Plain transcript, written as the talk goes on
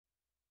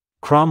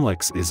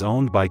Cromlix is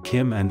owned by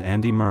Kim and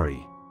Andy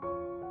Murray.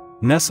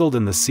 Nestled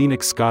in the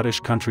scenic Scottish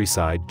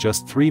countryside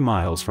just 3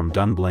 miles from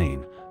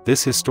Dunblane,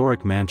 this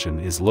historic mansion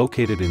is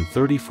located in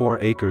 34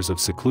 acres of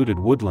secluded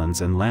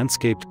woodlands and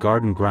landscaped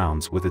garden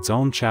grounds with its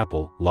own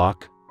chapel,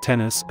 loch,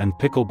 tennis and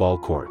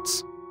pickleball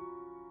courts.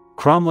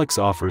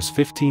 Cromlix offers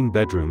 15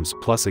 bedrooms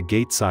plus a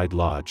Gateside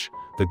Lodge,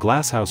 the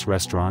Glasshouse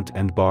Restaurant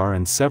and Bar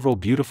and several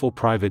beautiful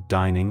private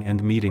dining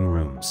and meeting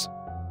rooms.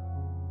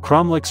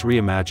 Cromlix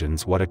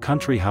reimagines what a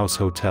country house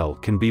hotel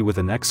can be with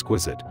an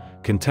exquisite,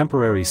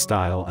 contemporary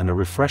style and a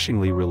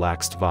refreshingly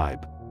relaxed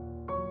vibe.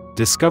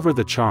 Discover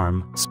the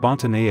charm,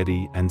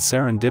 spontaneity and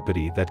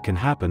serendipity that can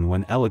happen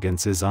when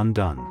elegance is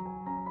undone.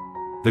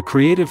 The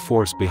creative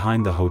force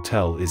behind the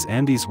hotel is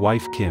Andy's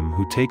wife Kim,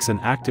 who takes an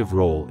active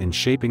role in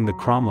shaping the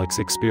Cromlix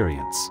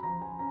experience.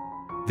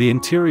 The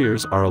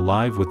interiors are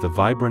alive with the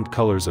vibrant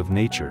colors of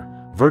nature,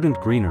 verdant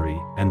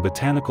greenery and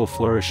botanical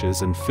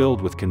flourishes, and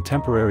filled with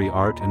contemporary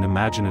art and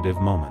imaginative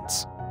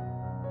moments.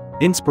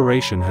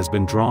 Inspiration has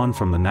been drawn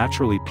from the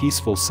naturally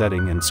peaceful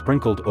setting and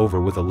sprinkled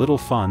over with a little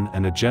fun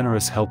and a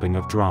generous helping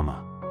of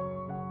drama.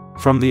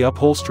 From the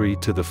upholstery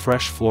to the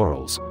fresh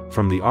florals,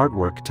 from the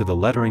artwork to the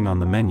lettering on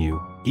the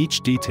menu,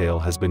 each detail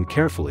has been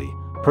carefully,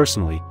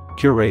 personally,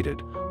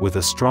 curated, with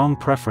a strong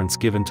preference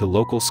given to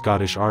local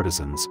Scottish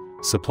artisans,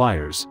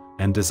 suppliers,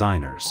 and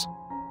designers.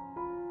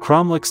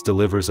 Cromlix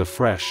delivers a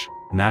fresh,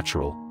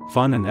 natural,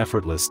 fun and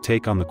effortless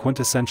take on the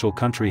quintessential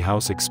country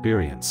house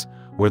experience,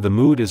 where the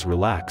mood is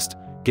relaxed,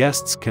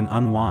 guests can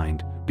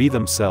unwind, be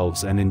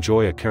themselves and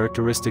enjoy a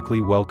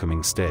characteristically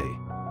welcoming stay.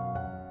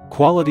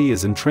 Quality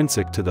is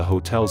intrinsic to the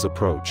hotel's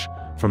approach,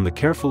 from the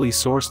carefully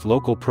sourced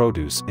local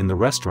produce in the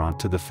restaurant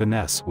to the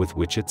finesse with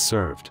which it's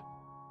served.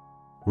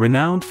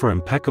 Renowned for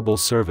impeccable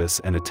service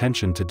and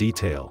attention to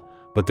detail,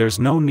 but there's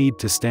no need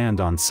to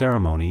stand on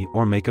ceremony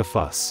or make a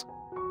fuss.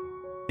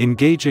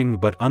 Engaging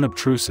but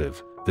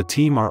unobtrusive, the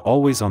team are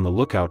always on the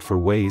lookout for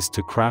ways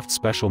to craft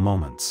special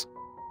moments.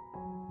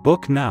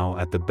 Book now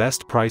at the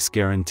best price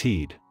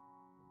guaranteed.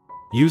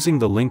 Using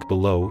the link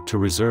below to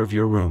reserve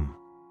your room.